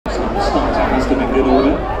start to has them in good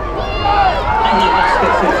order. And the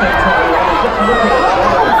Mascot to take time away. Just look at the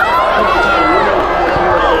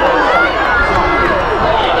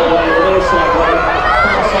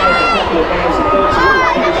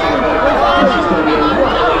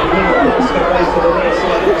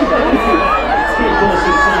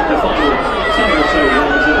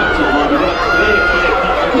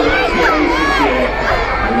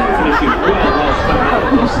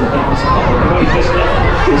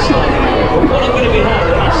what I'm going to be hard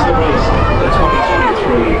at Mascot race, the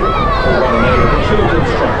 2023 for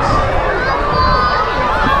children's tracks.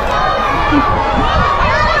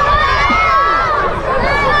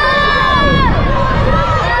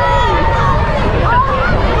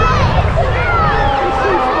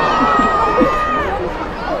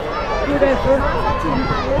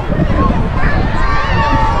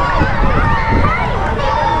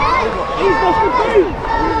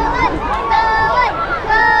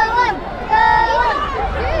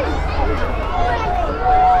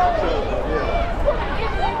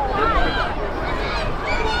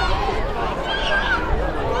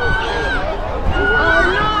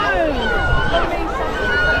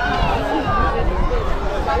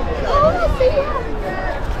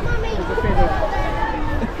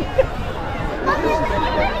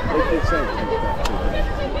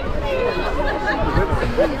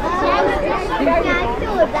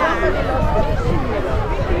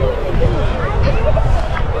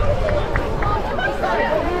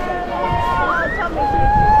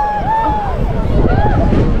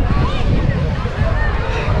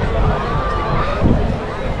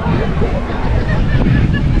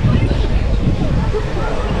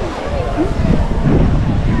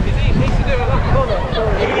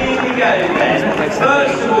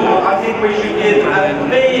 First of all, I think we should give a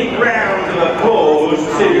big round of applause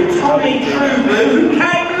to Tommy True, who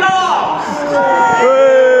came last!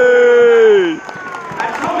 Hey!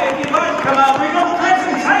 And Tommy, if you'd like to come up, we've got a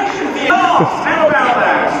presentation for you last! How about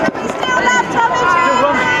that? We still love Tommy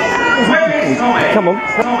True! Where is Tommy? Come on,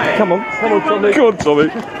 Tommy. come on, Tommy. Come on, Tommy.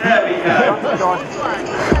 There we go.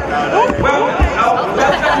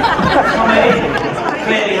 Welcome, Tommy.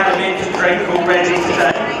 Clearly had a bit to drink already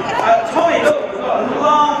today. Tommy, look, we've got a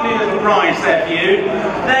lovely little prize there for you.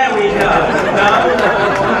 There we go.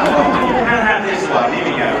 You can have this one. Here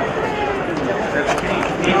we go.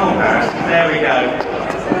 Can you hold that? There we go.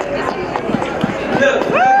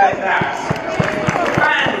 Look at that.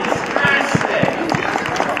 Fantastic.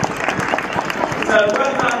 So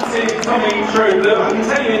well done to Tommy True. Look, I can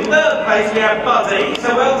tell you in third place we have Buddy.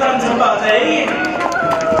 So well done to Buddy.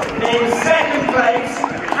 In second place,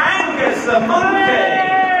 Angus the Monkey.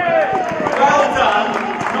 Well done.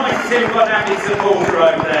 Nice to see we've got an avid supporter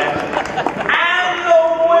over there. And the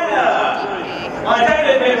winner. I don't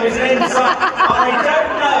know if it was an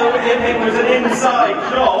inside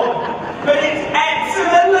job, but it's Epsom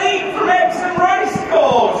Elite from Epsom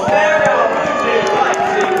Racecourse. There we are. Would you like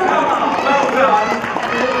to come on? Well done.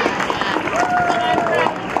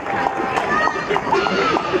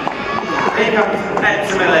 Here comes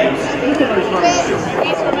Epsom Elite.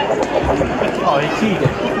 Oh, he cheated.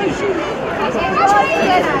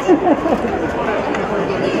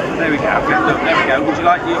 There we go. Look, there we go. Would you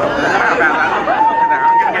like you? How about that? Look at that.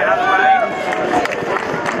 I'm going to get out of the way.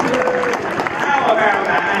 How about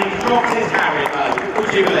that? And he dropped his Haribo.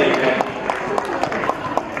 Would you believe it?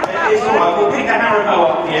 It's alright. We'll pick the Haribo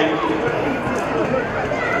up for you.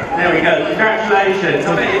 There we go. Congratulations. I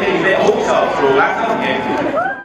bet you're being a bit hooked after all that, aren't you?